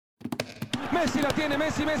Messi la tiene,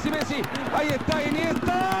 Messi. Ahí está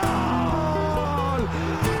Iniesta. ¡Gol!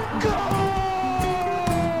 ¡Gol!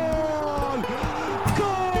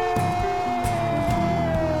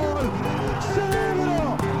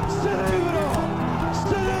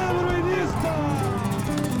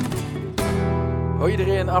 Hoi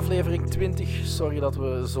iedereen, aflevering 20. Sorry dat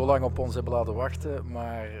we zo lang op ons hebben laten wachten,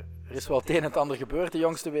 maar er is wel het een en het ander gebeurd de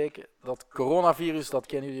jongste weken. Dat coronavirus, dat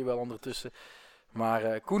kennen jullie wel ondertussen.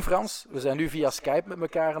 Maar Koen Frans, we zijn nu via Skype met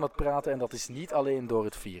elkaar aan het praten en dat is niet alleen door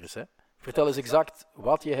het virus. Hè? Vertel eens exact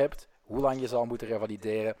wat je hebt, hoe lang je zal moeten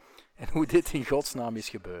revalideren en hoe dit in godsnaam is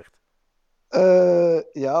gebeurd.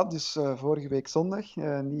 Dus vorige week zondag,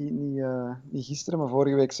 niet gisteren, maar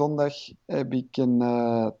vorige week zondag heb ik een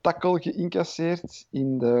tackle geïncasseerd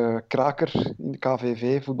in de kraker, in de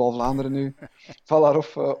KVV, Voetbal Vlaanderen nu.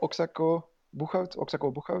 Valarov Oxaco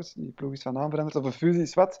Boeghout, die ploeg is van naam veranderd, of een fusie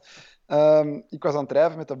is wat. Ik was aan het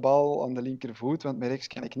drijven met de bal aan de linkervoet, want met rechts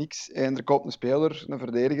kan ik niks. En er komt een speler, een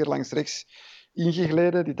verdediger, langs rechts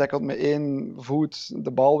ingegleden. Die tackelt met één voet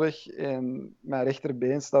de bal weg en mijn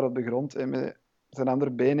rechterbeen staat op de grond en met zijn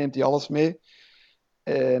andere been neemt hij alles mee.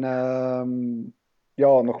 En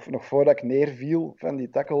nog voordat ik neerviel van die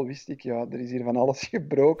tackle wist ik, er is hier van alles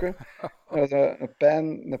gebroken. Dat was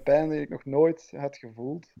een pijn die ik nog nooit had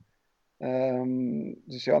gevoeld.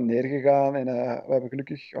 Dus neergegaan en we hebben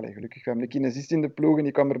gelukkig, we hebben een kinesist in de ploeg en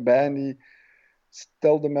die kwam erbij en die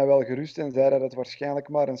stelde mij wel gerust en zei dat het waarschijnlijk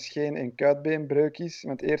maar een scheen- en kuitbeenbreuk is.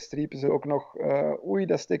 Want eerst riepen ze ook nog, oei,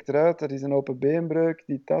 dat steekt eruit, dat is een open beenbreuk,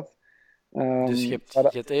 dat. Dus je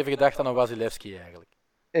hebt even gedacht aan een Wasilewski eigenlijk?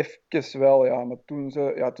 Even wel, ja. Maar toen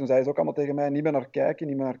zei ze ook allemaal tegen mij, niet meer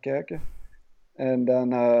naar kijken. En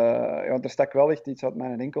dan, er stak wel echt iets uit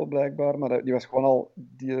mijn enkel blijkbaar, maar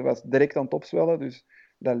die was direct aan het opzwellen, dus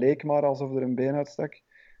dat leek maar alsof er een been uitstak.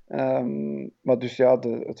 Maar dus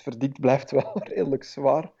het verdikt blijft wel redelijk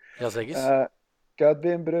zwaar. Ja, zeg eens.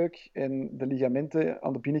 Kuitbeenbreuk en de ligamenten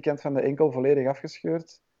aan de binnenkant van de enkel volledig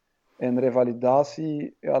afgescheurd. En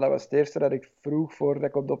revalidatie, dat was het eerste dat ik vroeg voordat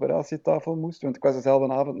ik op de operatietafel moest. Want ik was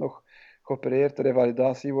dezelfde avond nog geopereerd. De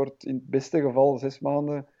revalidatie wordt in het beste geval 6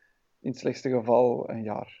 maanden, in het slechtste geval een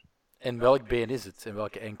jaar. En welk been is het? En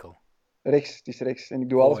welke enkel? Rechts, het is rechts. En ik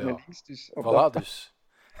doe alles met links. Dus op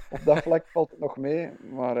dat vlak valt het nog mee.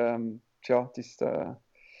 Maar het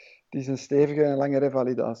is een stevige en lange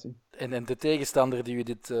revalidatie. En de tegenstander die u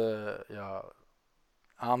dit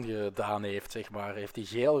aangedaan heeft, zeg maar, heeft hij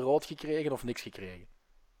geel, rood gekregen of niks gekregen?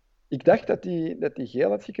 Ik dacht dat hij geel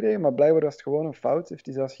had gekregen, maar blijkbaar was het gewoon een fout. Heeft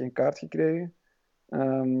hij zelfs geen kaart gekregen.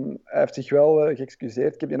 Hij heeft zich wel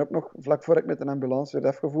geëxcuseerd. Ik heb die ook nog vlak voor ik met een ambulance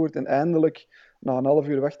werd afgevoerd en eindelijk, na een half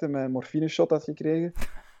uur wachten, mijn morfineshot had gekregen.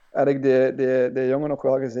 Had ik de jongen nog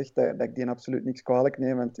wel gezegd dat ik die absoluut niks kwalijk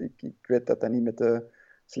neem, want ik weet dat dat niet met de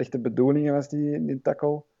slechte bedoelingen was, die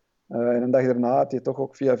tackle. En een dag daarna had hij toch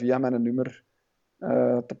ook via mijn nummer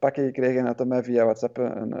te pakken gekregen en had hij mij via WhatsApp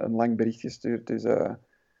een lang bericht gestuurd. Dus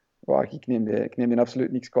ik neem die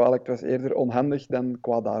absoluut niks kwalijk. Het was eerder onhandig dan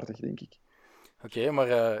kwaadaardig, denk ik. Oké, maar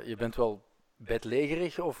je bent wel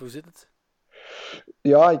bedlegerig, of hoe zit het?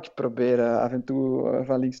 Ja, ik probeer af en toe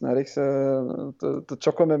van links naar rechts te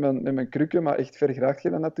chokken met mijn krukken, maar echt vergraag je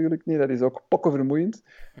dat natuurlijk niet. Dat is ook pokkenvermoeiend.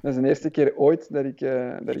 Dat is de eerste keer ooit dat ik...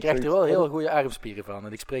 Je krijgt er wel heel goede armspieren van,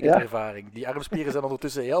 en ik spreek uit ervaring. Die armspieren zijn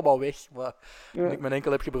ondertussen helemaal weg, maar toen ik mijn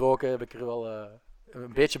enkel heb gebroken, heb ik er wel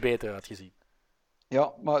een beetje beter uitgezien.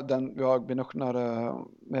 Ja, maar dan, ik ben nog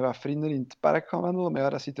met wat vrienden in het park gaan wandelen. Maar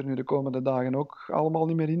dat zit er nu de komende dagen ook allemaal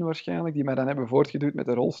niet meer in waarschijnlijk. Die mij dan hebben voortgeduwd met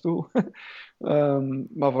de rolstoel.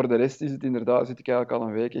 Maar voor de rest is het inderdaad, zit ik eigenlijk al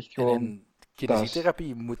een week echt gewoon en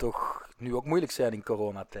kinesietherapie moet toch nu ook moeilijk zijn in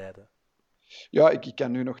coronatijden? Ja, ik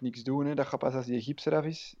kan nu nog niks doen. Hè. Dat gaat pas als die gips eraf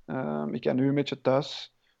is. Ik kan nu een beetje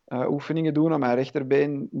thuis oefeningen doen om mijn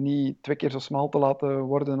rechterbeen niet 2 keer zo smal te laten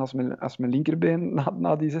worden als mijn linkerbeen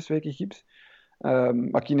na die 6 weken gips.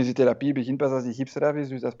 Maar kinesietherapie begint pas als die gips eraf is,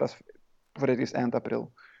 dus dat is pas voor ergens eind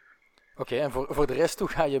april. Oké, en voor de rest, hoe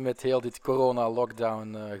ga je met heel dit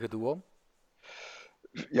corona-lockdown gedoe om?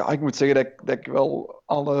 Ja, ik moet zeggen dat ik wel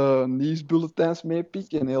alle nieuwsbulletins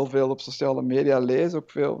meepik en heel veel op sociale media lees,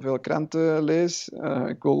 ook veel kranten lees.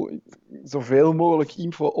 Ik wil zoveel mogelijk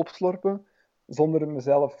info opslorpen, zonder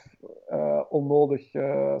mezelf onnodig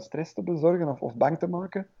stress te bezorgen of bang te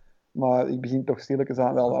maken. Maar ik begin toch stilletjes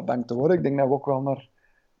aan wel wat bang te worden. Ik denk dat we ook wel naar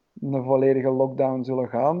een volledige lockdown zullen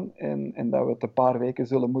gaan en dat we het een paar weken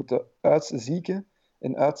zullen moeten uitzieken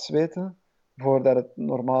en uitzweten voordat het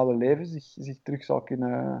normale leven zich terug zal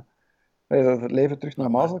kunnen... dat het leven terug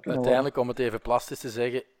normaal zal kunnen worden. Uiteindelijk, om het even plastisch te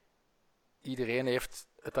zeggen, iedereen heeft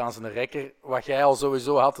het aan zijn rekker. Wat jij al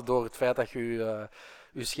sowieso had door het feit dat je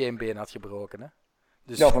je scheenbeen had gebroken. Hè?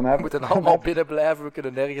 Dus Ja, voor mij- we moeten allemaal binnen blijven, we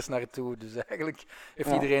kunnen nergens naartoe. Dus eigenlijk heeft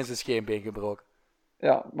Ja. iedereen zijn scheenbeen gebroken.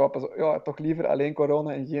 Ja, maar toch liever alleen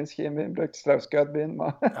corona en geen scheenbeenbreuk. Het is trouwens kuitbeen,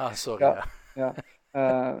 maar Ah, sorry. ja, Ja.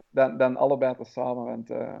 ja. Dan allebei tezamen. Want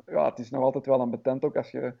het is nog altijd wel ambetant ook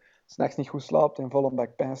als je 's nachts niet goed slaapt en vol een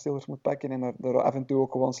bak pijnstillers moet pakken en er af en toe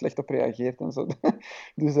ook gewoon slecht op reageert en zo.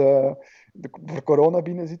 Dus voor corona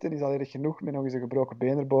binnen zitten is al erg genoeg. Met nog eens een gebroken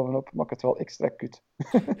been erbovenop maakt het wel extra kut.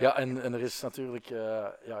 Ja, en er is natuurlijk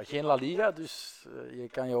geen La Liga, dus je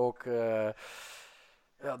kan je ook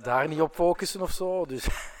daar niet op focussen of zo. Dus,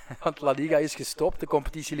 want La Liga is gestopt, de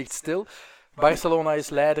competitie ligt stil. Barcelona is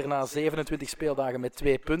leider na 27 speeldagen met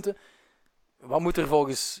 2 punten. Wat moet er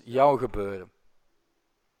volgens jou gebeuren?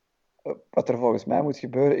 Wat er volgens mij moet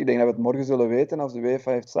gebeuren, ik denk dat we het morgen zullen weten als de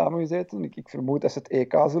UEFA heeft samengezeten. Ik vermoed dat ze het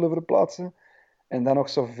EK zullen verplaatsen. En dan nog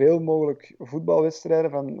zoveel mogelijk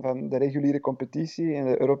voetbalwedstrijden van de reguliere competitie en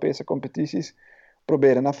de Europese competities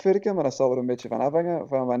proberen afwerken. Maar dat zal er een beetje van afhangen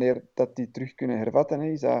van wanneer dat die terug kunnen hervatten. Hè.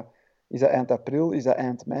 Is dat eind april? Is dat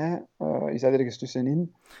eind mei? Is dat ergens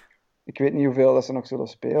tussenin? Ik weet niet hoeveel dat ze nog zullen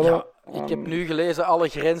spelen. Ja, ik heb nu gelezen, alle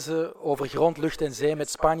grenzen over grond, lucht en zee met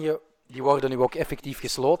Spanje, die worden nu ook effectief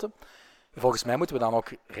gesloten. Volgens mij moeten we dan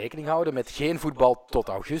ook rekening houden met geen voetbal tot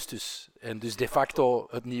augustus. En dus de facto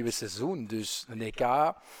het nieuwe seizoen. Dus een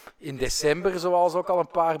EK in december, zoals ook al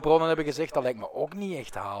een paar bronnen hebben gezegd, dat lijkt me ook niet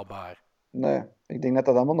echt haalbaar. Nee, ik denk dat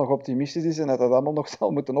dat allemaal nog optimistisch is en dat dat allemaal nog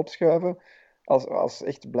zal moeten opschuiven als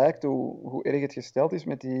echt blijkt hoe erg het gesteld is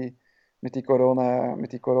met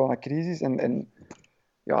die coronacrisis. En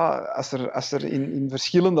ja, als er in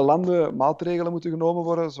verschillende landen maatregelen moeten genomen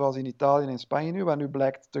worden, zoals in Italië en Spanje nu, wat nu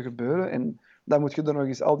blijkt te gebeuren, en dan moet je er nog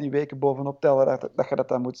eens al die weken bovenop tellen dat je dat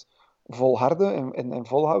dan moet volharden en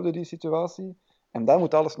volhouden, die situatie. En dan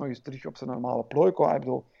moet alles nog eens terug op zijn normale plooi komen. Ik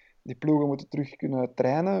bedoel, die ploegen moeten terug kunnen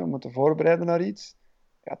trainen, moeten voorbereiden naar iets.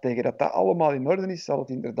 Ja, tegen dat allemaal in orde is, zal het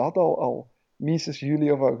inderdaad al minstens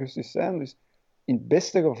juli of augustus zijn. Dus in het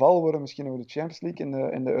beste geval worden misschien nog de Champions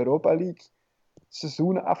League en de Europa League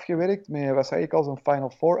seizoenen afgewerkt met, wat zeg ik al, zo'n Final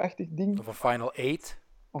Four-achtig ding. Of een Final 8.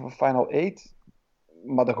 Of een Final 8.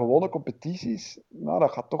 Maar de gewone competities, nou,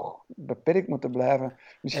 dat gaat toch beperkt moeten blijven.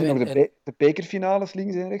 Misschien nog de bekerfinales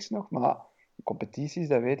links en rechts nog, maar de competities,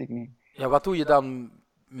 dat weet ik niet. Ja, wat doe je dan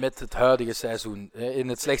met het huidige seizoen? In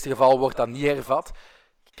het slechtste geval wordt dat niet hervat.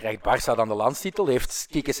 Krijgt Barça dan de landstitel? Heeft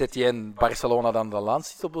Quique Setién Barcelona dan de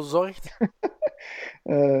landstitel bezorgd?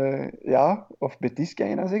 Ja, of Betis kan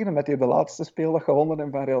je dan zeggen, met die de laatste speeldag gewonnen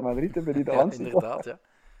en van Real Madrid hebben die de landstitel. Inderdaad, ja.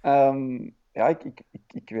 Ja,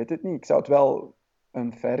 ik weet het niet. Ik zou het wel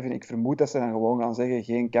een fair vinden. Ik vermoed dat ze dan gewoon gaan zeggen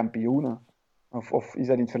geen kampioenen. Of is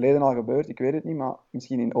dat in het verleden al gebeurd? Ik weet het niet, maar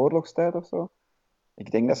misschien in oorlogstijd of zo.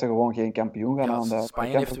 Ik denk dat ze gewoon geen kampioen gaan aanduiden.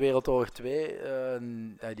 Spanje heeft Wereldoorlog 2,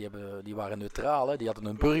 die waren neutraal, hè. Die hadden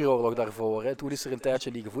een burgeroorlog daarvoor. Hè. Toen is er een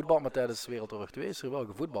tijdje niet gevoetbald, maar tijdens Wereldoorlog 2 is er wel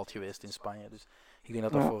gevoetbald geweest in Spanje. Dus ik denk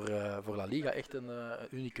dat dat voor La Liga echt een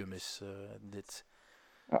unicum is, dit.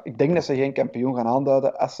 Ja, ik denk dat ze geen kampioen gaan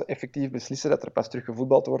aanduiden als ze effectief beslissen dat er pas terug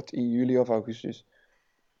gevoetbald wordt in juli of augustus.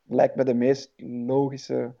 Lijkt me de meest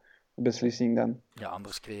logische beslissing dan. Ja,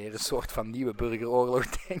 anders creëren een soort van nieuwe burgeroorlog,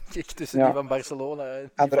 denk ik, tussen die van Barcelona en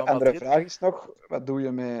die van Madrid. Andere vraag is nog, wat doe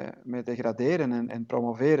je met degraderen en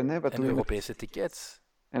promoveren? Hè? Wat en doe je Europese tickets.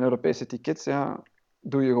 En Europese tickets, ja.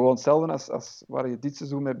 Doe je gewoon hetzelfde als waar je dit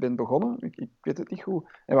seizoen mee bent begonnen? Ik weet het niet goed.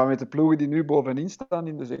 En wat met de ploegen die nu bovenin staan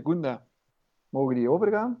in de Segunda? Mogen die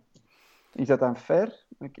overgaan? Is dat dan fair?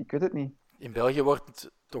 Ik weet het niet. In België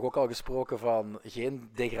wordt toch ook al gesproken van geen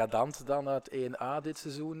degradant dan uit 1A dit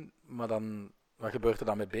seizoen. Maar dan, wat gebeurt er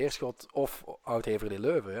dan met Beerschot of Oud-Heverlee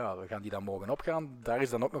Leuven? Ja, gaan die dan mogen opgaan? Daar is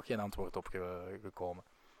dan ook nog geen antwoord op gekomen.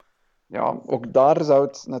 Ja, ook daar zou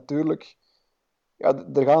het natuurlijk... Ja,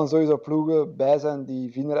 er gaan sowieso ploegen bij zijn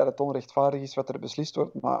die vinden dat het onrechtvaardig is wat er beslist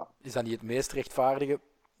wordt, maar... Is dat niet het meest rechtvaardige?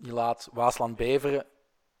 Je laat Waasland-Beveren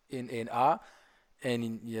in 1A...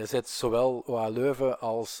 En je zet zowel Leuven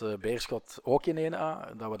als Beerschot ook in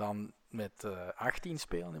 1A, dat we dan met 18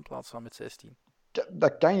 spelen in plaats van met 16.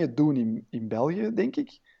 Dat kan je doen in België, denk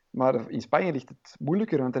ik. Maar in Spanje ligt het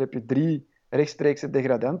moeilijker, want daar heb je 3 rechtstreekse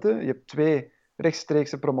degradanten, je hebt 2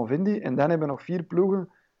 rechtstreekse promovendi, en dan hebben we nog 4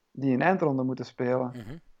 ploegen die een eindronde moeten spelen.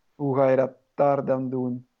 Mm-hmm. Hoe ga je dat daar dan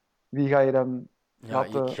doen? Wie ga je dan... Ja,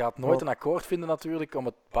 je gaat nooit een akkoord vinden natuurlijk om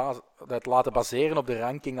het laten baseren op de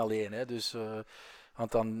ranking alleen. Hè. Dus,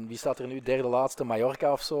 want dan, wie staat er nu? Derde laatste,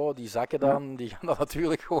 Mallorca of zo. Die zakken dan, die gaan dat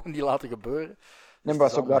natuurlijk gewoon niet laten gebeuren. Nee,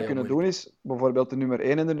 wat ze ook daar kunnen doen is, bijvoorbeeld de nummer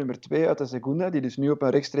 1 en de nummer 2 uit de Segunda, die dus nu op een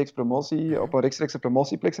rechtstreekse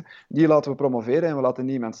promotieplek zijn, die laten we promoveren en we laten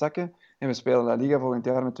niemand zakken. En we spelen La Liga volgend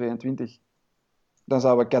jaar met 22. dan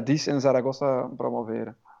zouden we Cadiz en Zaragoza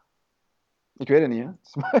promoveren. Ik weet het niet, hè. Het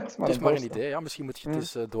is maar Het is een maar een voorstel. idee. Ja. Misschien moet je het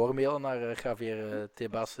eens doormailen naar Javier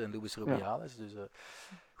Tebas en Luis Rubiales. Dus,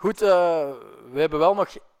 goed, we hebben wel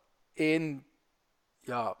nog één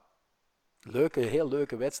heel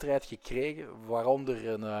leuke wedstrijd gekregen.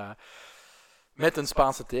 Waaronder met een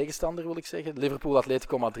Spaanse tegenstander, wil ik zeggen.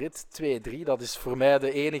 Liverpool-Atletico Madrid 2-3. Dat is voor mij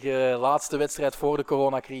de enige laatste wedstrijd voor de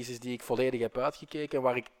coronacrisis die ik volledig heb uitgekeken. En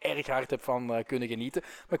waar ik erg hard heb van kunnen genieten.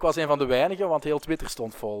 Maar ik was een van de weinigen, want heel Twitter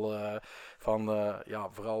stond vol van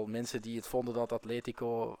vooral mensen die het vonden dat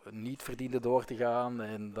Atletico niet verdiende door te gaan.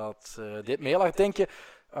 En dat deed me heel hard denken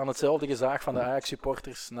aan hetzelfde gezaag van de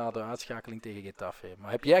Ajax-supporters na de uitschakeling tegen Getafe.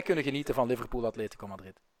 Maar heb jij kunnen genieten van Liverpool-Atletico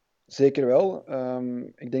Madrid? Zeker wel.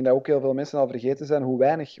 Ik denk dat ook heel veel mensen al vergeten zijn hoe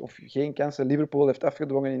weinig of geen kansen Liverpool heeft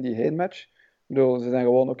afgedwongen in die heenmatch. Ik bedoel, ze zijn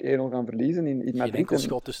gewoon ook 1-0 gaan verliezen in Geen Madrid. enkel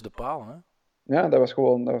schot tussen de palen, hè? Ja, dat was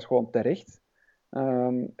gewoon terecht.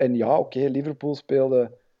 En ja, oké, Liverpool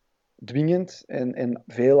speelde dwingend en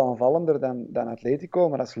veel aanvallender dan Atletico.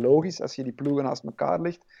 Maar dat is logisch als je die ploegen naast elkaar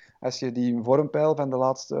legt. Als je die vormpeil van de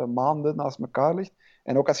laatste maanden naast elkaar legt.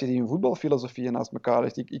 En ook als je die voetbalfilosofieën naast elkaar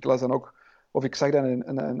legt. Ik las dan ook, of ik zag dan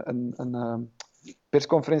een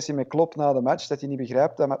persconferentie met Klopp na de match, dat hij niet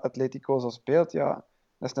begrijpt dat Atletico zo speelt. Ja,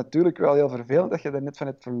 dat is natuurlijk wel heel vervelend dat je er net van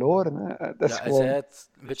hebt verloren. Hè. Dat is Hij gewoon... zei het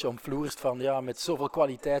een beetje omvloerst van met zoveel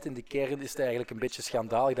kwaliteit in de kern is het eigenlijk een beetje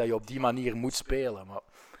schandalig dat je op die manier moet spelen. Maar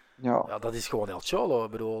Ja, dat is gewoon El Cholo.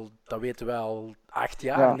 Ik bedoel, dat weten we al 8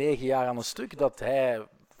 jaar, ja. 9 jaar aan een stuk, dat hij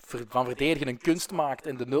van verdedigen een kunst maakt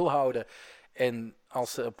en de nul houden. En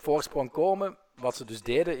als ze op voorsprong komen, wat ze dus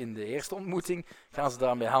deden in de eerste ontmoeting, gaan ze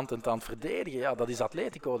daar met hand en tand verdedigen. Ja, dat is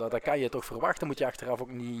Atletico, dat kan je toch verwachten. Moet je achteraf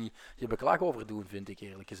ook niet je beklag over doen, vind ik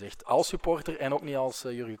eerlijk gezegd. Als supporter en ook niet als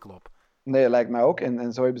Jurgen Klopp. Nee, lijkt mij ook.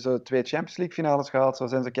 En zo hebben ze 2 Champions League finales gehaald. Zo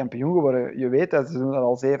zijn ze kampioen geworden. Je weet dat, ze doen dat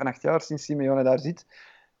al 7, 8 jaar sinds Simeone daar zit.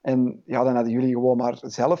 En ja, dan hadden jullie gewoon maar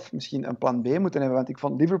zelf misschien een plan B moeten hebben. Want ik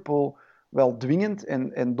vond Liverpool wel dwingend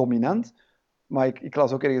en dominant. Maar ik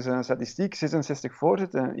las ook ergens een statistiek. 66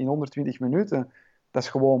 voorzetten in 120 minuten. Dat is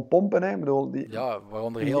gewoon pompen. Hè. Ik bedoel, Ja,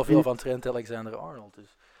 waaronder heel veel van Trent Alexander-Arnold.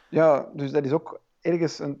 Dus. ja, dus dat is ook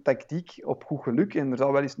ergens een tactiek op goed geluk. En er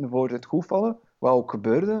zal wel eens een voorzet goed vallen. Wat ook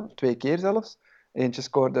gebeurde, 2 keer zelfs. Eentje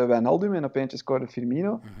scoorde Wijnaldum en op eentje scoorde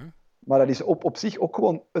Firmino. Mm-hmm. Maar dat is op zich ook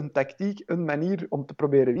gewoon een tactiek, een manier om te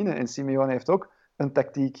proberen winnen. En Simeone heeft ook een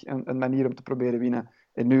tactiek, een manier om te proberen winnen.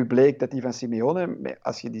 En nu bleek dat die van Simeone,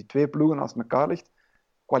 als je die 2 ploegen naast elkaar legt,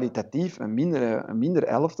 kwalitatief een minder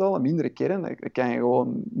elftal, een mindere kern, daar kan je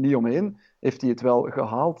gewoon niet omheen, heeft hij het wel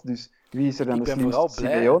gehaald. Dus wie is er dan Ik de ben slimste, vooral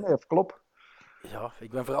blij. Simeone of Klopp? Ja,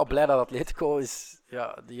 ik ben vooral blij dat Atletico is.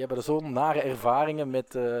 Ja, die hebben zo'n nare ervaringen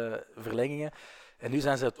met verlengingen. En nu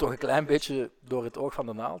zijn ze toch een klein beetje door het oog van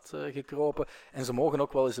de naald gekropen. En ze mogen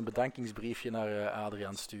ook wel eens een bedankingsbriefje naar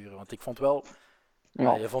Adriaan sturen. Want ik vond wel.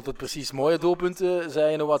 Ja. Je vond het precies mooie doelpunten, zei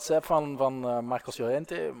je in de WhatsApp van Marcos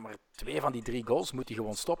Llorente. Maar 2 van die 3 goals moet hij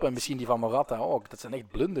gewoon stoppen. En misschien die van Morata ook. Dat zijn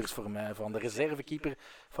echt blunders voor mij, van de reservekeeper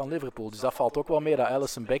van Liverpool. Dus dat valt ook wel mee dat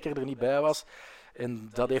Alisson Becker er niet bij was. En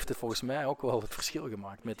dat heeft het volgens mij ook wel het verschil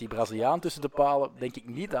gemaakt. Met die Braziliaan tussen de palen denk ik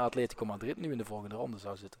niet dat Atletico Madrid nu in de volgende ronde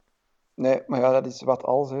zou zitten. Nee, maar ja, dat is wat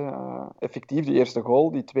als. Hè. Effectief, die eerste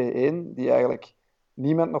goal, die 2-1, die eigenlijk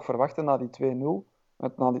niemand nog verwachtte na die 2-0.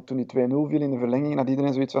 Toen die 2-0 viel in de verlenging, had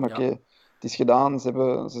iedereen zoiets van, Ja. oké, het is gedaan,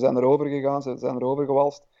 ze zijn erover gegaan, ze zijn erover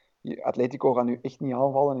gewalst. Atletico gaat nu echt niet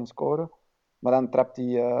aanvallen en scoren. Maar dan trapt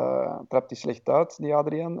hij slecht uit, die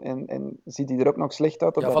Adriaan, en ziet hij er ook nog slecht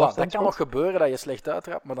uit op Ja, dat voilà, dat afstandsschot. kan nog gebeuren dat je slecht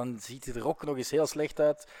uittrapt, maar dan ziet hij er ook nog eens heel slecht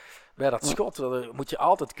uit bij dat schot. Dat moet je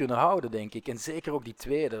altijd kunnen houden, denk ik. En zeker ook die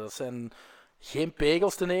tweede. Dat zijn geen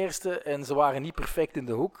pegels ten eerste en ze waren niet perfect in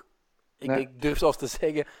de hoek. Nee. Ik durf zelfs te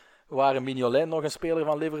zeggen, waren Mignolet nog een speler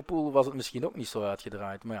van Liverpool, was het misschien ook niet zo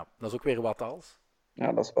uitgedraaid. Maar ja, dat is ook weer wat als.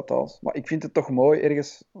 Ja, dat is wat als. Maar ik vind het toch mooi,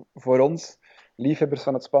 ergens voor ons, liefhebbers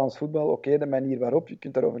van het Spaans voetbal, oké, de manier waarop, je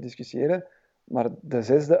kunt daarover discussiëren, maar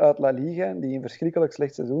de 6e uit La Liga, die een verschrikkelijk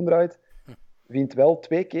slecht seizoen draait, wint wel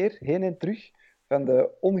 2 keer heen en terug van de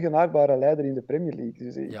ongenaakbare leider in de Premier League.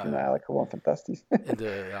 Dus ik vind dat eigenlijk gewoon fantastisch. En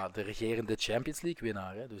de regerende Champions League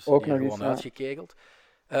winnaar, hè? Dus Ook die nog gewoon eens, ja. uitgekegeld.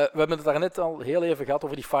 We hebben het daarnet al heel even gehad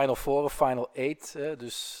over die Final Four of Final 8.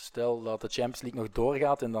 Dus stel dat de Champions League nog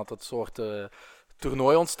doorgaat en dat het soort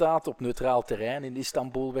toernooi ontstaat op neutraal terrein in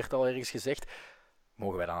Istanbul, werd al ergens gezegd.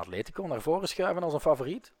 Mogen wij dan Atletico naar voren schuiven als een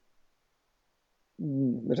favoriet?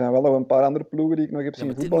 Er zijn wel nog een paar andere ploegen die ik nog heb Ja, zien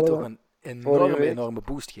maar dit moet voetballen. toch een vorige week. enorme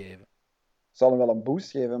boost geven. Zal hem wel een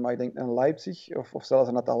boost geven, maar ik denk een Leipzig of zelfs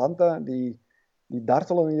een Atalanta, die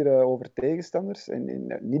dartelen hier over tegenstanders.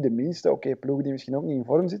 En niet de minste, oké, ploegen die misschien ook niet in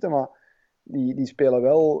vorm zitten, maar die spelen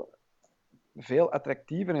wel veel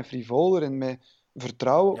attractiever en frivoler en met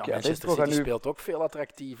vertrouwen. Ja, Oké, Manchester Atletico City gaat nu... speelt ook veel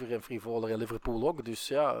attractiever en frivoler en Liverpool ook. Dus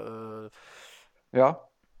ja, Ja,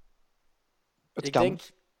 het ik kan. denk,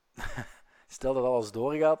 stel dat alles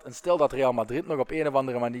doorgaat en stel dat Real Madrid nog op een of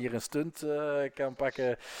andere manier een stunt kan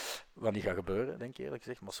pakken, wat niet gaat gebeuren, denk ik eerlijk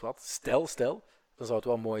gezegd, maar wat. Stel, dan zou het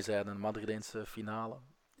wel mooi zijn, een Madrideense finale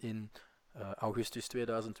in augustus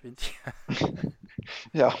 2020.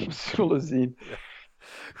 Ja, we zullen zien.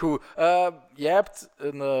 Goed, jij hebt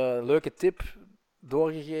een leuke tip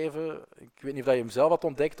doorgegeven. Ik weet niet of je hem zelf had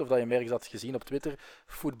ontdekt of dat je hem ergens had gezien op Twitter.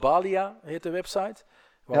 Footballia heet de website.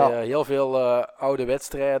 Waar je heel veel oude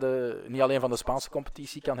wedstrijden, niet alleen van de Spaanse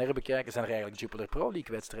competitie, kan herbekijken. Zijn er eigenlijk Jupiler Pro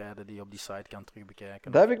League wedstrijden die je op die site kan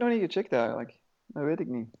terugbekijken? Dat heb ik nog niet gecheckt eigenlijk. Dat weet ik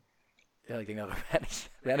niet. Ja, ik denk dat er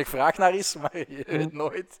weinig vraag naar is, maar je weet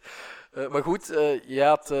nooit. Maar goed, je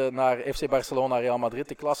had naar FC Barcelona Real Madrid,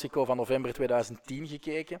 de Classico van november 2010,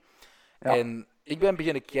 gekeken. Ja. En ik ben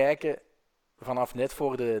beginnen kijken vanaf net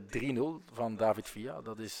voor de 3-0 van David Villa.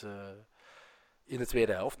 Dat is in de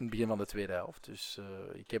tweede helft, in het begin van de tweede helft. Dus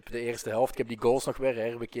ik heb de eerste helft, ik heb die goals nog weer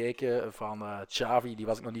herbekeken van Xavi, die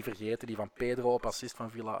was ik nog niet vergeten, die van Pedro op assist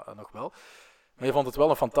van Villa nog wel. Maar je vond het wel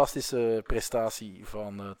een fantastische prestatie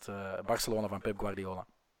van het Barcelona van Pep Guardiola.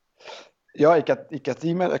 Ja, ik had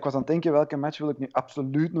die match. Ik was aan het denken, welke match wil ik nu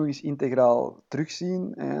absoluut nog eens integraal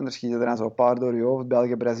terugzien. En er schieten er dan zo een paar door je hoofd.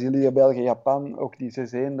 België-Brazilië, België-Japan. Ook die 6-1,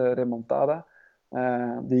 de remontada.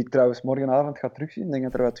 Die ik trouwens morgenavond ga terugzien. Ik denk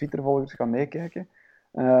dat er wat Twitter-volgers gaan meekijken.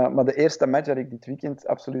 Maar de eerste match dat ik dit weekend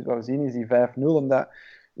absoluut wou zien, is die 5-0. Omdat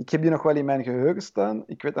ik heb die nog wel in mijn geheugen staan.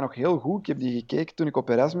 Ik weet dat nog heel goed. Ik heb die gekeken toen ik op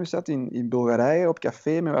Erasmus zat in Bulgarije, op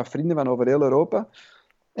café, met wat vrienden van over heel Europa.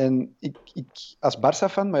 En ik als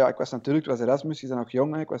Barça-fan, maar ja, ik was natuurlijk, het was Erasmus, je bent nog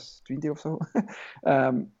jong, hè, ik was 20 of zo.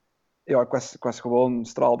 Ja, ik was gewoon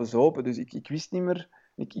straalbezopen, dus ik wist niet meer.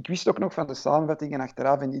 Ik wist ook nog van de samenvattingen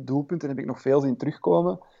achteraf en die doelpunten heb ik nog veel zien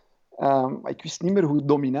terugkomen. Maar ik wist niet meer hoe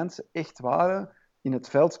dominant ze echt waren in het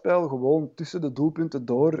veldspel, gewoon tussen de doelpunten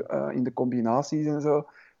door, in de combinaties en zo.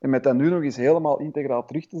 En met dat nu nog eens helemaal integraal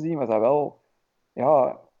terug te zien, was dat wel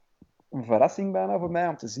ja, een verrassing bijna voor mij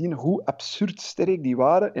om te zien hoe absurd sterk die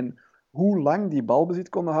waren en hoe lang die balbezit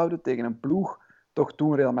konden houden tegen een ploeg. Toch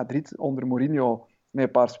toen Real Madrid onder Mourinho met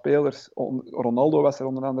een paar spelers. Ronaldo was er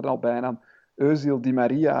onder andere al bijna. Özil, Di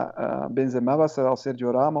Maria, Benzema was er al,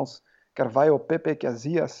 Sergio Ramos, Carvalho, Pepe,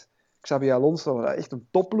 Casillas, Xabi Alonso. Echt een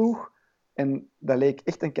topploeg. En dat leek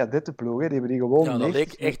echt een kadettenploeg. Hè. Die hebben die gewoon Ja, dat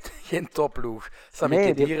leek echt geen topploeg. Sami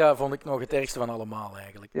Khedira vond ik nog het ergste van allemaal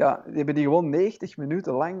eigenlijk. Ja, die hebben die gewoon 90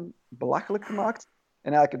 minuten lang belachelijk gemaakt.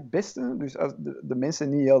 En eigenlijk het beste, dus als de mensen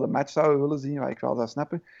niet heel de match zouden willen zien, wat ik wel zou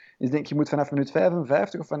snappen, is denk je moet vanaf minuut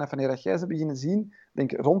 55 of vanaf wanneer jij ze beginnen zien,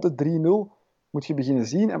 denk rond de 3-0 moet je beginnen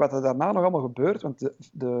zien. En wat er daarna nog allemaal gebeurt, want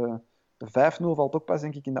de 5-0 valt ook pas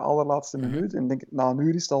denk ik in de allerlaatste minuut. En denk, na een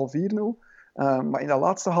uur is het al 4-0. Maar in dat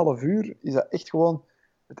laatste half uur is dat echt gewoon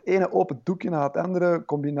het ene open doekje na het andere,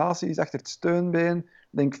 combinaties achter het steunbeen.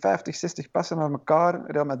 Denk 50, 60 passen naar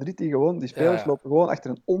elkaar. Real Madrid, die spelers lopen gewoon achter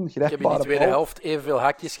een ongrijpbare bal. Ik heb in de tweede helft evenveel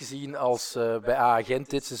hakjes gezien als bij A-Gent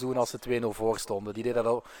dit seizoen als ze 2-0 voor stonden. Die deden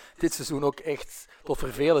dat al dit seizoen ook echt tot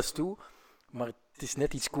vervelens toe. Maar het is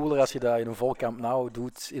net iets cooler als je dat in een vol Camp Nou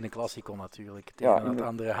doet in een Classico natuurlijk. Tegen het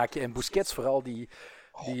andere hakje. En Busquets vooral, die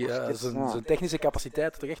zijn technische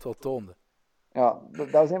capaciteit toch echt wel toonde. Ja, dat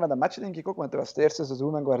was een van de matchen denk ik ook, want het was het eerste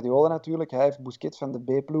seizoen van Guardiola natuurlijk. Hij heeft Busquets van de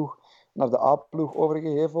B-ploeg naar de A-ploeg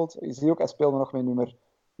overgeheveld. Je ziet ook, hij speelde nog met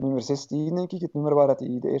nummer 16, denk ik, het nummer waar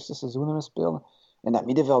hij de eerste seizoenen mee speelde. En dat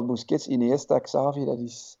middenveld, Busquets, Iniesta, Xavi, dat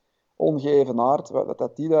is ongeëvenaard.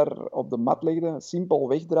 Wat die daar op de mat legde, simpel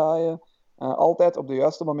wegdraaien, altijd op het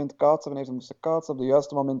juiste moment kaatsen wanneer ze moesten kaatsen, op het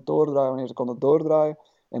juiste moment doordraaien wanneer ze konden doordraaien.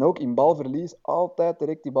 En ook in balverlies, altijd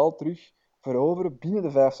direct die bal terug veroveren. Binnen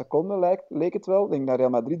de 5 seconden leek het wel. Ik denk dat Real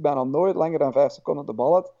Madrid bijna nooit langer dan 5 seconden de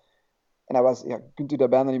bal had. En dat was, kunt u dat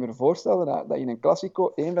bijna niet meer voorstellen, dat in een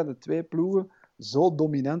Classico één van de twee ploegen zo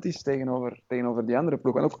dominant is tegenover die andere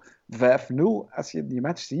ploeg. En ook 5-0, als je die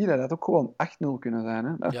match ziet, dat had ook gewoon 8-0 kunnen zijn.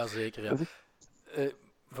 Hè? Ja, zeker. Ja.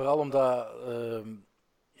 Vooral omdat...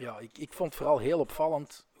 ik vond vooral heel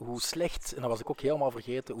opvallend hoe slecht, en dat was ik ook helemaal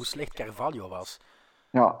vergeten, hoe slecht Carvalho was.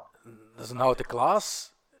 Ja. Dat is een houten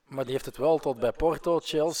Klaas, maar die heeft het wel tot bij Porto,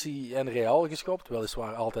 Chelsea en Real geschopt.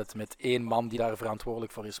 Weliswaar altijd met één man die daar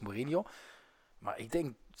verantwoordelijk voor is, Mourinho. Maar ik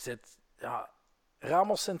denk,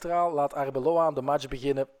 Ramos centraal, laat Arbeloa aan de match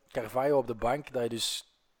beginnen, Carvalho op de bank, dat je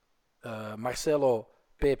dus Marcelo,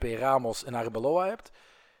 Pepe, Ramos en Arbeloa hebt.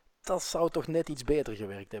 dat zou toch net iets beter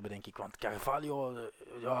gewerkt hebben, denk ik. Want Carvalho,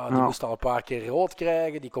 die moest al een paar keer rood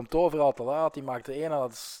krijgen. Die komt overal te laat. Die maakt de ene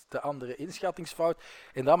als de andere inschattingsfout.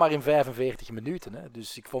 En dan maar in 45 minuten. Hè.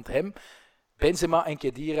 Dus ik vond hem, Benzema en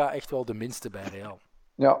Khedira echt wel de minste bij Real.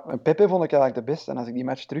 Ja, en Pepe vond ik eigenlijk de beste. En als ik die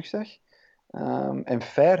match terugzag... en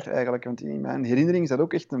Fer eigenlijk, want in mijn herinnering is dat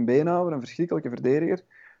ook echt een beenhouwer, een verschrikkelijke verdediger.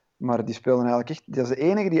 Maar die speelden eigenlijk echt... Dat is de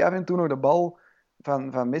enige die af en toe nog de bal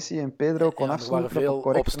van Messi en Pedro kon afsluiten. Er waren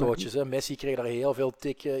veel opstootjes. Hè. Messi kreeg daar heel veel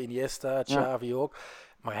tikken, Iniesta, Xavi ook.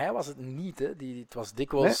 Maar hij was het niet. Hè. Het was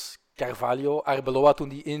dikwijls Carvalho, Arbeloa toen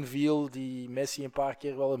die inviel, die Messi een paar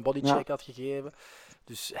keer wel een bodycheck had gegeven.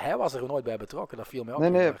 Dus hij was er nooit bij betrokken, dat viel mij ook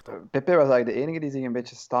Nee, Pepe was eigenlijk de enige die zich een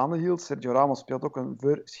beetje staande hield. Sergio Ramos speelt ook een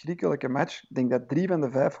verschrikkelijke match. Ik denk dat 3 van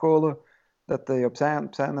de 5 golen dat hij op zijn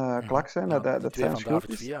klak zijn, dat zijn schuld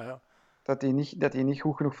is. Ja. Dat hij niet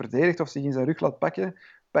goed genoeg verdedigt of zich in zijn rug laat pakken.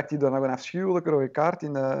 Pakt hij dan nog een afschuwelijke rode kaart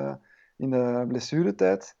in de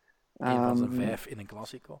blessuretijd. Een van zijn 5 in een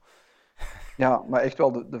Classico. Ja, maar echt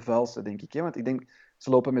wel de vuilste, denk ik. Hè? Want ik denk, ze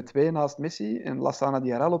lopen met 2 naast Messi en Lassana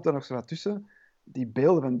Diarra loopt daar nog zo wat tussen. Die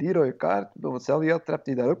beelden van die rode kaart, op hetzelfde geld trapt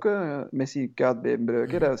hij daar ook Messi een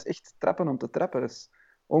kuitbeenbreuk. Dat is echt trappen om te trappen. Dat is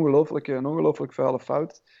een ongelooflijk vuile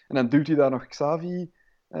fout. En dan duwt hij daar nog Xavi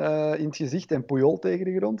in het gezicht en Puyol tegen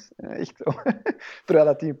de grond. Echt. Terwijl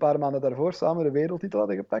dat die een paar maanden daarvoor samen de wereldtitel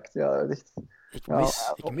hadden gepakt. Ja, echt.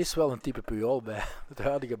 Ik mis wel een type Puyol bij het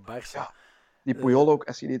huidige Barça. Ja, die Puyol ook,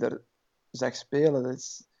 als je die daar zag spelen,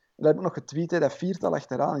 dat heb ik nog getweet, dat viertal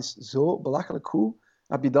achteraan is zo belachelijk goed.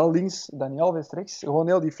 Abidal links, Dani Alves rechts, gewoon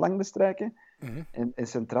heel die flank bestrijken. Mm-hmm. En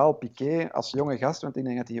centraal Piqué als jonge gast, want ik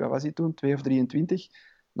denk dat hij, wat was hij toen, 2 of 23,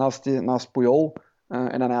 naast Puyol.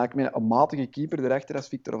 En dan eigenlijk met een matige keeper erachter als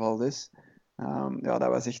Victor Valdés.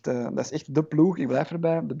 Dat is echt de ploeg, ik blijf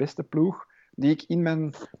erbij, de beste ploeg die ik in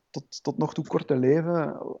mijn tot nog toe korte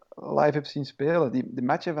leven live heb zien spelen. Die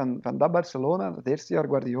matchen van dat Barcelona, het eerste jaar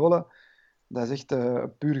Guardiola, dat is echt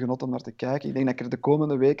puur genot om naar te kijken. Ik denk dat ik er de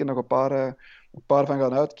komende weken nog een paar van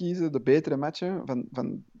gaan uitkiezen. De betere matchen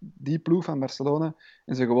van die ploeg van Barcelona.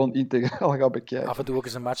 En ze gewoon integraal gaan bekijken. Af en toe ook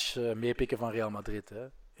eens een match meepikken van Real Madrid. Hè?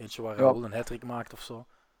 Eentje waar Raúl een hat-trick maakt of zo.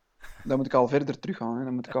 Dan moet ik al verder terug gaan. Hè.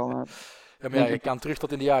 Dan moet ik al... je kan terug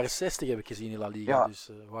tot in de jaren 60, heb ik gezien in La Liga. Ja,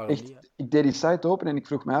 dus waarom echt, niet? ik deed die site open en ik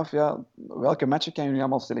vroeg me af, welke matchen kan je nu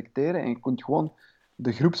allemaal selecteren? En je kunt gewoon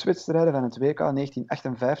de groepswedstrijden van het WK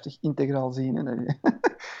 1958 integraal zien. Hè.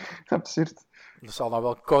 Absurd. Dat zal dan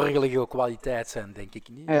wel korrelige kwaliteit zijn, denk ik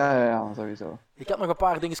niet. Ja, sowieso. Ik had nog een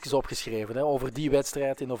paar dingetjes opgeschreven over die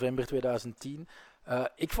wedstrijd in november 2010.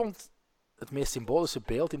 Ik vond het meest symbolische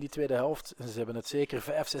beeld in die tweede helft, en ze hebben het zeker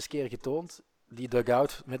 5-6 keer getoond, die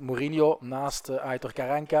dugout met Mourinho naast Aitor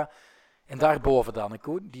Karanka. En daarboven dan,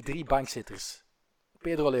 Koen, die 3 bankzitters.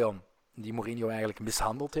 Pedro Leon, die Mourinho eigenlijk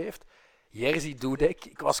mishandeld heeft. Jerzy Dudek,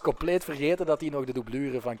 ik was compleet vergeten dat hij nog de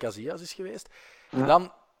doublure van Casillas is geweest. En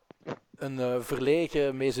dan een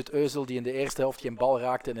verlegen Mesut Özil die in de eerste helft geen bal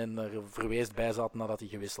raakte en er verweest bij zat nadat hij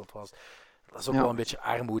gewisseld was. Dat is ook wel een beetje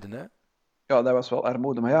armoede, hè? Ja, dat was wel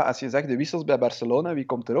armoede. Maar ja, als je zegt de wissels bij Barcelona, wie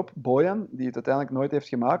komt erop? Bojan, die het uiteindelijk nooit heeft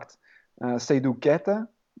gemaakt. Seydou Keita.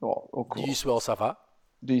 Die is wel ça va.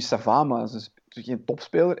 Die is ça va, maar ze is geen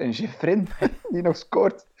topspeler. En Jeffren, die nog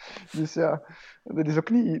scoort. Dus ja, dat is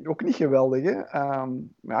ook niet geweldig. Hè?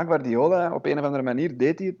 Maar Guardiola, op een of andere manier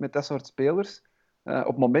deed hij het met dat soort spelers. Op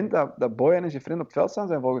het moment dat Bojan en Jeffren op het veld staan,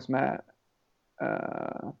 zijn volgens mij...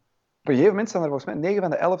 op een gegeven moment staan er volgens mij 9 van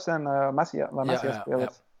de 11 zijn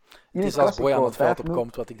Masia-spelers. Ja. Het is als Bojan het veld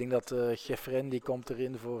opkomt, want ik denk dat Jeffren die komt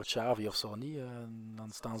erin voor Xavi of zo niet. Dan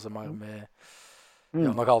staan ze maar met...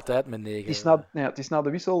 Ja, nog altijd met 9. Het is na de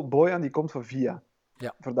wissel Bojan die komt voor Villa.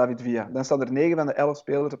 Ja. Voor David Villa. Dan staan er 9 van de 11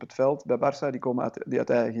 spelers op het veld bij Barça die uit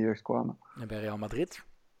eigen jeugd kwamen. En bij Real Madrid?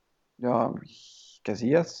 Ja,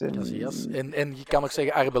 Casillas. En je kan ook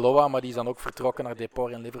zeggen Arbeloa, maar die is dan ook vertrokken naar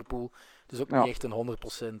Depor en Liverpool. Dus ook niet echt een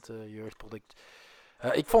 100% jeugdproduct.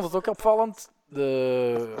 Ik vond het ook opvallend.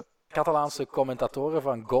 De Catalaanse commentatoren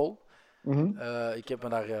van Goal. Mm-hmm. Ik heb me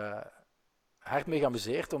daar hard mee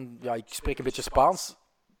geamuseerd. Ik spreek een beetje Spaans.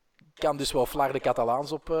 Ik kan dus wel flar de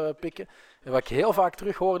Catalaans oppikken. En wat ik heel vaak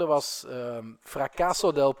terug hoorde was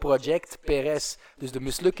fracaso del project Perez. Dus de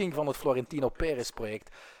mislukking van het Florentino Perez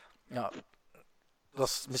project. Ja, dat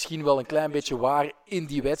is misschien wel een klein beetje waar in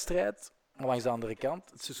die wedstrijd. Maar langs de andere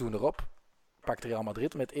kant, het seizoen erop, pakt Real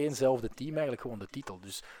Madrid met éénzelfde team eigenlijk gewoon de titel.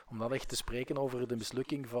 Dus om dan echt te spreken over de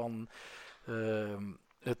mislukking van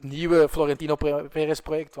het nieuwe Florentino Perez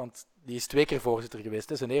project, want die is 2 keer voorzitter geweest.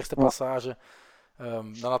 Hè. Zijn eerste passage,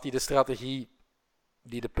 dan had hij de strategie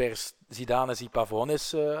die de pers Zidane en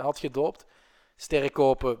Pavones had gedoopt. sterren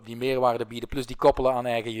kopen die meerwaarde bieden, plus die koppelen aan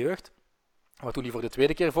eigen jeugd. Maar toen hij voor de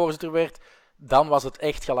tweede keer voorzitter werd, dan was het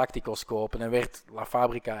echt Galacticos kopen en werd La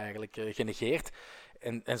Fabrica eigenlijk genegeerd.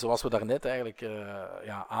 En zoals we daarnet eigenlijk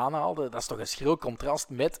aanhaalden, dat is toch een schril contrast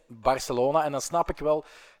met Barcelona. En dan snap ik wel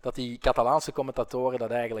dat die Catalaanse commentatoren dat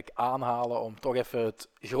eigenlijk aanhalen om toch even het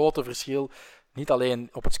grote verschil, niet alleen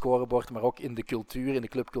op het scorebord, maar ook in de cultuur, in de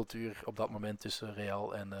clubcultuur op dat moment tussen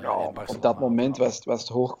Real en Barcelona. Op dat moment was het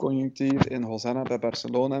hoogconjunctuur in Hosanna bij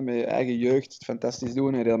Barcelona, met eigen jeugd, het fantastisch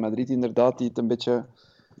doen. En Real Madrid inderdaad, die het een beetje,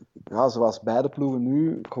 zoals beide ploegen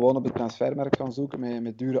nu, gewoon op de transfermarkt gaan zoeken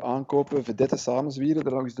met dure aankopen, vedetten samenzwieren,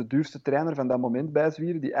 er nog eens de duurste trainer van dat moment bij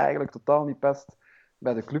zwieren, die eigenlijk totaal niet past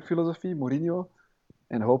bij de clubfilosofie, Mourinho.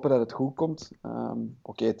 En hopen dat het goed komt.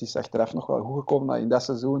 Oké, het is achteraf nog wel goed gekomen, maar in dat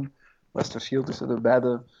seizoen was het verschil tussen de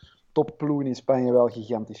beide topploegen in Spanje wel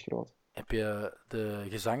gigantisch groot. Heb je de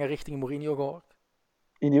gezangen richting Mourinho gehoord?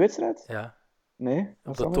 In die wedstrijd? Ja. Nee.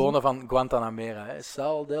 Op de tonen van Guantanamera. Hè?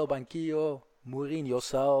 Sal del banquillo, Mourinho,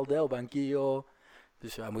 sal del banquillo.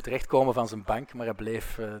 Dus hij moet rechtkomen van zijn bank, maar hij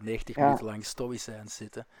bleef 90 minuten lang stoïcijns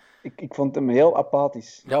zitten. Ik vond hem heel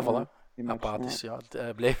apathisch. Ja, voilà. Apathisch, ja.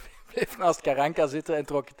 Hij bleef naast Carranca zitten en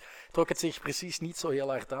trok het zich precies niet zo heel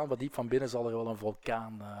hard aan. Maar diep van binnen zal er wel een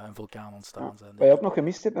vulkaan ontstaan zijn. Wat je ook nog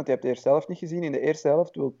gemist hebt, want je hebt de eerste helft niet gezien. In de eerste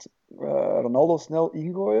helft wil Ronaldo snel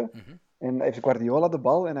ingooien. Mm-hmm. En heeft Guardiola de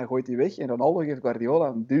bal en hij gooit die weg. En Ronaldo geeft Guardiola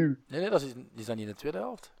een duw. Nee, dat is dan niet in de tweede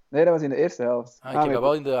helft? Nee, dat was in de eerste helft. Ik heb dat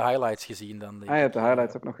wel in de highlights gezien. Dan, je hebt de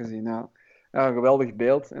highlights ook nog gezien, ja. Ja, een geweldig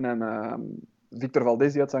beeld. En dan Victor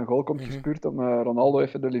Valdés die uit zijn goal komt gespuurd om Ronaldo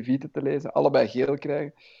even de Levite te lezen. Allebei geel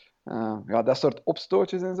krijgen. Dat soort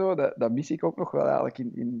opstootjes en zo, dat mis ik ook nog wel eigenlijk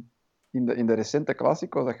in de recente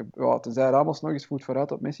Clasico's. Tenzij Ramos nog eens voet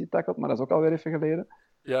vooruit op Messi tackelt, maar dat is ook alweer even geleden.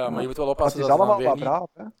 Ja, maar je moet wel oppassen dat het allemaal weer wat niet braaf,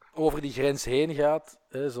 hè? Over die grens heen gaat.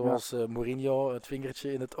 Hè, zoals Mourinho, het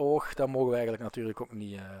vingertje in het oog. Dat mogen we eigenlijk natuurlijk ook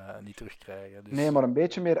niet terugkrijgen. Dus... Nee, maar een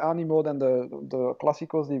beetje meer animo dan de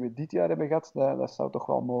Clasico's die we dit jaar hebben gehad, dat zou toch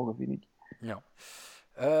wel mogen, vind ik. Ja.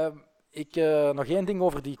 Nog één ding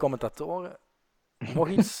over die commentatoren. Nog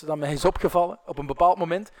iets dat mij is opgevallen. Op een bepaald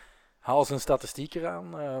moment haal ze een statistiek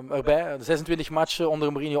erbij. 26 matchen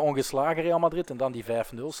onder Mourinho ongeslagen Real Madrid en dan die 5-0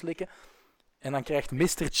 slikken. En dan krijgt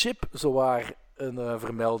Mr. Chip zowaar een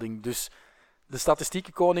vermelding. Dus de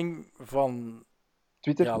statistiekenkoning van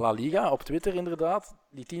Twitter? Ja, La Liga op Twitter inderdaad,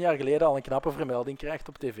 die 10 jaar geleden al een knappe vermelding krijgt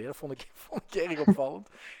op tv. Dat vond ik erg opvallend.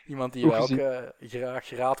 Iemand die wij ook graag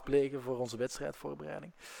raadplegen voor onze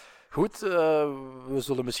wedstrijdvoorbereiding. Goed, we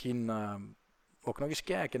zullen misschien ook nog eens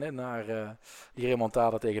kijken naar die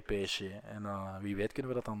remontada tegen PSG. En wie weet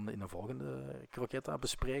kunnen we dat dan in de volgende Croquetta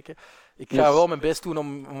bespreken. Ik ga wel mijn best doen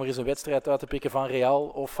om er eens een wedstrijd uit te pikken van Real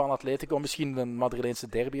of van Atletico. Misschien een Madrileense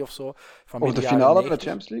derby of zo. Of de finale van de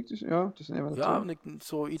Champions League. Dus, tussen een van de twee.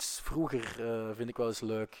 Zoiets vroeger vind ik wel eens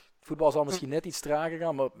leuk. Voetbal zal misschien net iets trager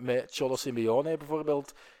gaan, maar met Cholo Simeone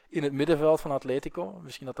bijvoorbeeld in het middenveld van Atletico.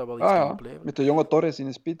 Misschien dat wel iets kan opleveren. Met de jonge Torres in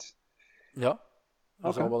de spits. Ja.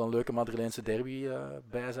 Er zal wel een leuke Madrileense derby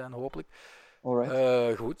bij zijn, hopelijk.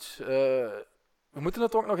 Goed. We moeten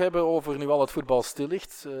het ook nog hebben over, nu al het voetbal stil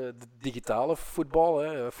ligt, de digitale voetbal,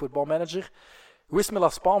 voetbalmanager. Hoe is het met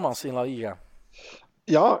Las Palmas in La Liga?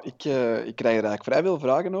 Ja, ik krijg er eigenlijk vrij veel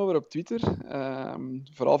vragen over op Twitter.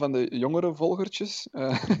 Vooral van de jongere volgertjes.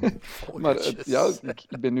 Maar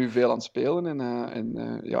ik ben nu veel aan het spelen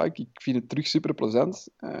ik vind het terug super plezant.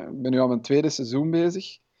 Ik ben nu aan mijn tweede seizoen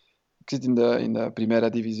bezig. Ik zit in de Primera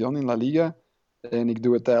División in La Liga en ik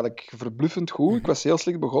doe het eigenlijk verbluffend goed. Ik was heel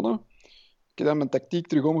slecht begonnen. Ik heb dan mijn tactiek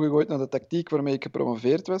terug omgegooid naar de tactiek waarmee ik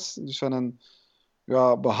gepromoveerd was. Dus van een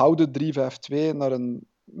behouden 3-5-2 naar een,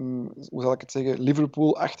 hoe zal ik het zeggen,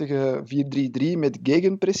 Liverpool-achtige 4-3-3 met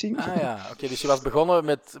gegenpressing. Oké, dus je was begonnen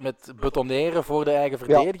met betoneren voor de eigen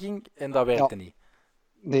verdediging en dat werkte niet.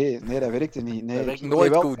 Nee, dat werkte niet. Nee, dat werkt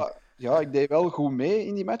nooit goed. Ja, ik deed wel goed mee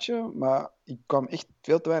in die matchen, maar ik kwam echt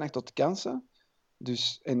veel te weinig tot kansen.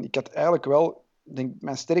 En ik had eigenlijk wel,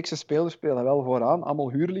 mijn sterkste spelers spelen wel vooraan.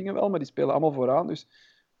 Allemaal huurlingen wel, maar die spelen allemaal vooraan. Dus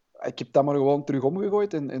ik heb dat maar gewoon terug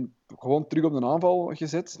omgegooid en gewoon terug op de aanval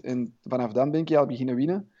gezet. En vanaf dan ben ik al beginnen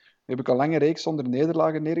winnen. Dan heb ik een lange reeks zonder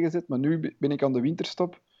nederlagen neergezet, maar nu ben ik aan de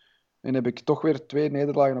winterstop. En heb ik toch weer 2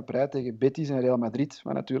 nederlagen op rij tegen Betis en Real Madrid,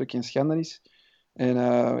 wat natuurlijk geen schande is. En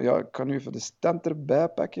ik kan nu even de stand erbij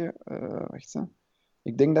pakken. Wacht, hè.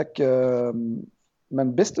 Ik denk dat ik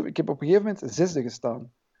mijn beste... Ik heb op een gegeven moment 6e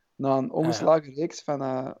gestaan. Na een ongeslagen reeks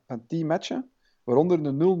van 10 matchen. Waaronder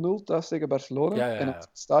de 0-0 thuis tegen Barcelona. En het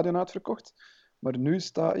stadion uitverkocht. Maar nu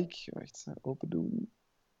sta ik... Wacht, open doen.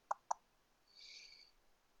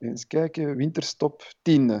 Eens kijken. Winterstop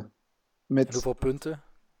 10e. Met hoeveel punten?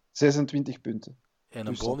 26 punten. En een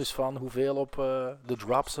Dus bonus van hoeveel op de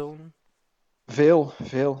dropzone? Veel.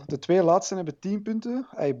 De twee laatste hebben 10 punten,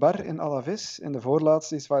 Eibar en Alaves. En de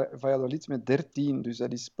voorlaatste is Valladolid met 13. Dus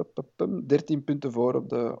dat is 13 punten voor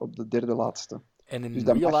op de derde laatste. En in Dus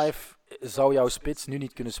dat real mag. life zou jouw spits nu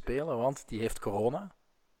niet kunnen spelen, want die heeft corona.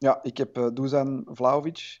 Ja, ik heb Dusan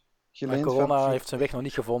Vlahovic Maar geleend corona van... heeft zijn weg nog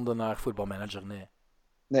niet gevonden naar voetbalmanager, nee.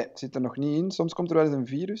 Nee, het zit er nog niet in. Soms komt er wel eens een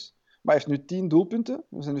virus. Maar hij heeft nu 10 doelpunten.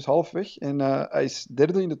 We zijn dus halfweg. En hij is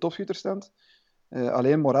derde in de topschutterstand.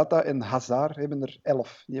 Alleen Morata en Hazard hebben er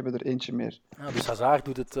 11. Die hebben er eentje meer. Ja, dus Hazard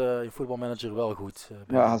doet het in voetbalmanager wel goed.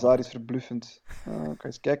 Ja, Hazard is verbluffend. Ik ga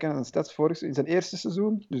eens kijken naar de stats. In zijn eerste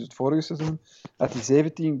seizoen, dus het vorige seizoen, had hij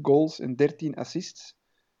 17 goals en 13 assists.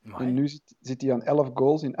 Amai. En nu zit hij aan 11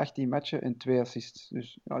 goals in 18 matchen en 2 assists.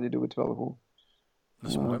 Dus ja, die doet het wel goed. Dat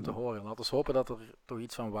is mooi om te horen. Laten we hopen dat er toch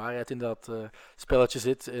iets van waarheid in dat spelletje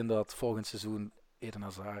zit. En dat volgend seizoen Eden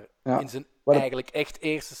Hazard in zijn eigenlijk echt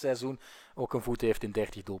eerste seizoen ook een voet heeft in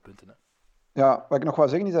 30 doelpunten. Hè. Ja, wat ik nog wil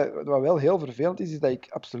zeggen is dat wat wel heel vervelend is dat ik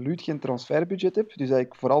absoluut geen transferbudget heb. Dus dat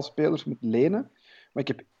ik vooral spelers moet lenen. Maar ik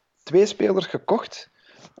heb 2 spelers gekocht.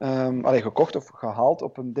 Gekocht of gehaald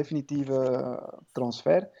op een definitieve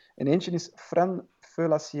transfer. En eentje is Fran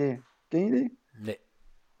Feulassier. Ken je die? Nee.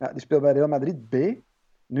 Ja, die speelt bij Real Madrid B.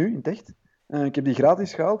 Nu, in het echt. Ik heb die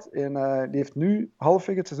gratis gehaald. En die heeft nu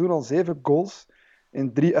halfweg het seizoen al 7 goals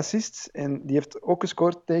en 3 assists. En die heeft ook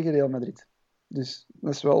gescoord tegen Real Madrid. Dus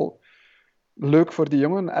dat is wel leuk voor die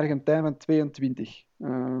jongen. Een Argentijn van 22.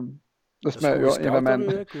 Dat is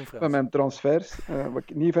een van mijn transfers. Wat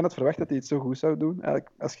ik niet van had verwacht dat hij het zo goed zou doen.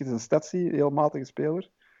 Eigenlijk, als je zijn stats ziet, heel matige speler.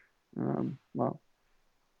 Maar...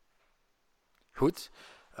 Goed.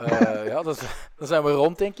 Ja, dan zijn we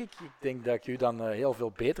rond, denk ik. Ik denk dat ik u dan heel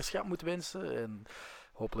veel beterschap moet wensen. En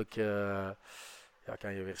hopelijk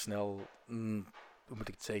kan je weer snel, hoe moet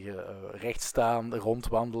ik het zeggen, recht staan,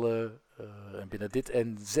 rondwandelen. En binnen dit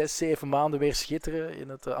en 6-7 maanden weer schitteren in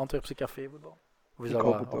het Antwerpse cafévoetbal. Of is dat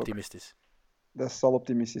wel optimistisch? Dat zal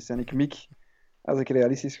optimistisch zijn. Ik mik, als ik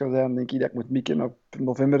realistisch ga zijn, denk ik dat ik moet mikken op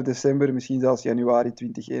november, december, misschien zelfs januari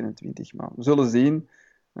 2021. Maar we zullen zien.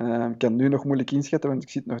 Ik kan het nu nog moeilijk inschatten, want ik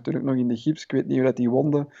zit natuurlijk nog in de gips. Ik weet niet hoe dat die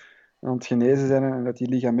wonden aan het genezen zijn en dat die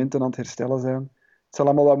ligamenten aan het herstellen zijn. Het zal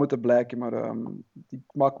allemaal wel moeten blijken, maar ik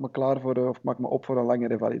maak me klaar maak me op voor een lange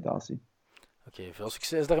revalidatie. Oké, veel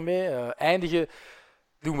succes daarmee. Eindigen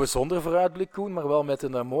doen we zonder vooruitblik, Koen, maar wel met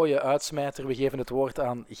een mooie uitsmijter. We geven het woord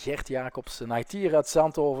aan Gert Jacobs, een IT'er uit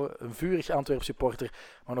Zandhoven, een vurig Antwerp supporter,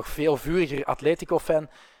 maar nog veel vuriger Atletico-fan.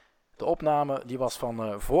 De opname die was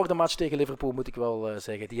van voor de match tegen Liverpool, moet ik wel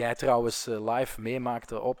zeggen. Die hij trouwens live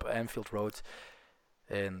meemaakte op Anfield Road.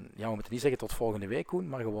 En ja, we moeten niet zeggen tot volgende week, Koen,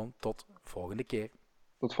 maar gewoon tot volgende keer.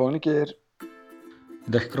 Tot volgende keer.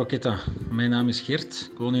 Dag Croquetta, mijn naam is Gert,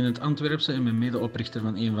 ik woon in het Antwerpse en ben medeoprichter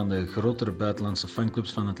van een van de grotere buitenlandse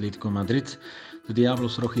fanclubs van Atletico Madrid, de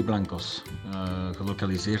Diablos Rojiblancos,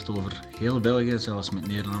 gelokaliseerd over heel België, zelfs met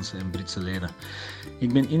Nederlandse en Britse leden.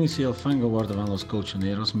 Ik ben initieel fan geworden van Los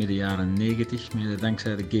Colchoneros midden jaren 90, mede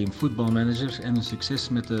dankzij de game Football Manager en een succes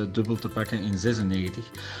met de dubbel te pakken in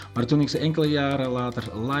 96. Maar toen ik ze enkele jaren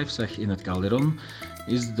later live zag in het Calderon,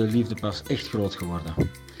 is de liefde pas echt groot geworden.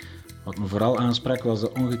 Wat me vooral aansprak was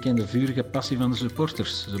de ongekende vurige passie van de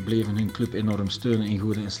supporters. Ze bleven hun club enorm steunen in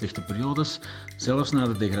goede en slechte periodes, zelfs na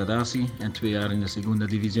de degradatie en 2 jaar in de Segunda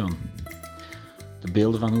División. De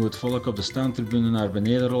beelden van hoe het volk op de staantribune naar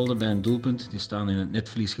beneden rolde bij een doelpunt, die staan in het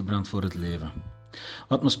netvlies gebrand voor het leven.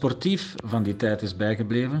 Wat me sportief van die tijd is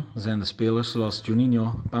bijgebleven, zijn de spelers zoals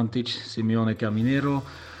Juninho, Pantic, Simeone Caminero,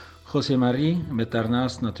 José Marí, met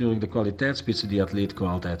daarnaast natuurlijk de kwaliteitsspitsen die Atletico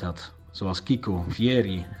altijd had. Zoals Kiko,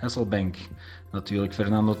 Vieri, Hasselbank, natuurlijk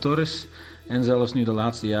Fernando Torres en zelfs nu de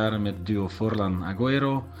laatste jaren met duo Forlan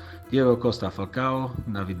Agüero, Diego Costa Falcao,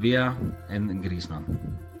 David Villa en Griezmann.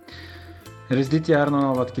 Er is dit jaar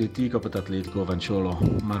nogal wat kritiek op het Atletico van Cholo,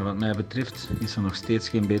 maar wat mij betreft is er nog steeds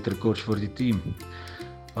geen betere coach voor dit team.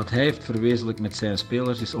 Wat hij heeft verwezenlijkt met zijn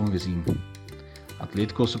spelers is ongezien.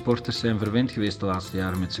 Atletico-supporters zijn verwend geweest de laatste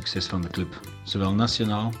jaren met succes van de club, zowel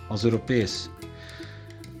nationaal als Europees.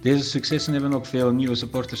 Deze successen hebben ook vele nieuwe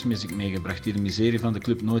supporters met zich meegebracht die de miserie van de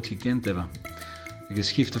club nooit gekend hebben. De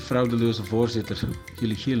geschifte fraudeleuze voorzitter,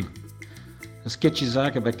 Gilly Gil. Een sketchy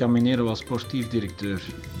zaken bij Caminero als sportief directeur.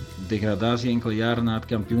 Degradatie enkele jaren na het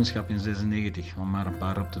kampioenschap in 96, om maar een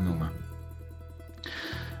paar op te noemen.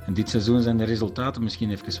 En dit seizoen zijn de resultaten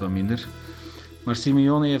misschien even wat minder. Maar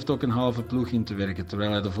Simeone heeft ook een halve ploeg in te werken,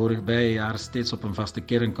 terwijl hij de voorbije jaren steeds op een vaste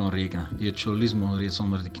kern kon rekenen, die het cholismo reeds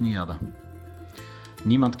onder de knie hadden.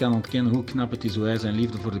 Niemand kan ontkennen hoe knap het is hoe hij zijn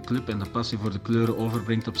liefde voor de club en de passie voor de kleuren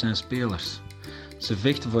overbrengt op zijn spelers. Ze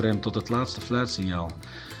vechten voor hem tot het laatste fluitsignaal.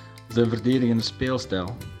 Zijn verdedigende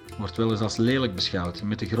speelstijl wordt wel eens als lelijk beschouwd en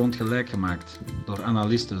met de grond gelijk gemaakt door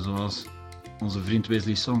analisten zoals onze vriend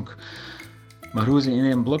Wesley Sonk. Maar hoe ze in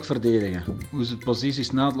één blok verdedigen, hoe ze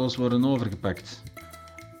posities naadloos worden overgepakt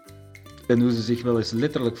en hoe ze zich wel eens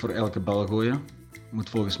letterlijk voor elke bal gooien, moet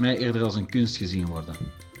volgens mij eerder als een kunst gezien worden.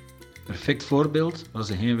 Perfect voorbeeld was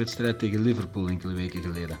de heenwedstrijd tegen Liverpool enkele weken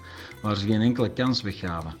geleden, waar ze geen enkele kans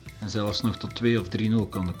weggaven en zelfs nog tot 2 of 3-0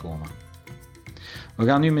 konden komen. We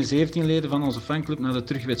gaan nu met 17 leden van onze fanclub naar de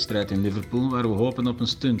terugwedstrijd in Liverpool, waar we hopen op een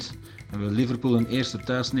stunt en we Liverpool een eerste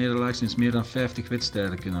thuisnederlaag sinds meer dan 50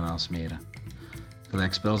 wedstrijden kunnen aansmeren.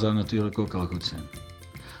 Gelijkspel zou natuurlijk ook al goed zijn.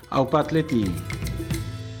 Au Patleti!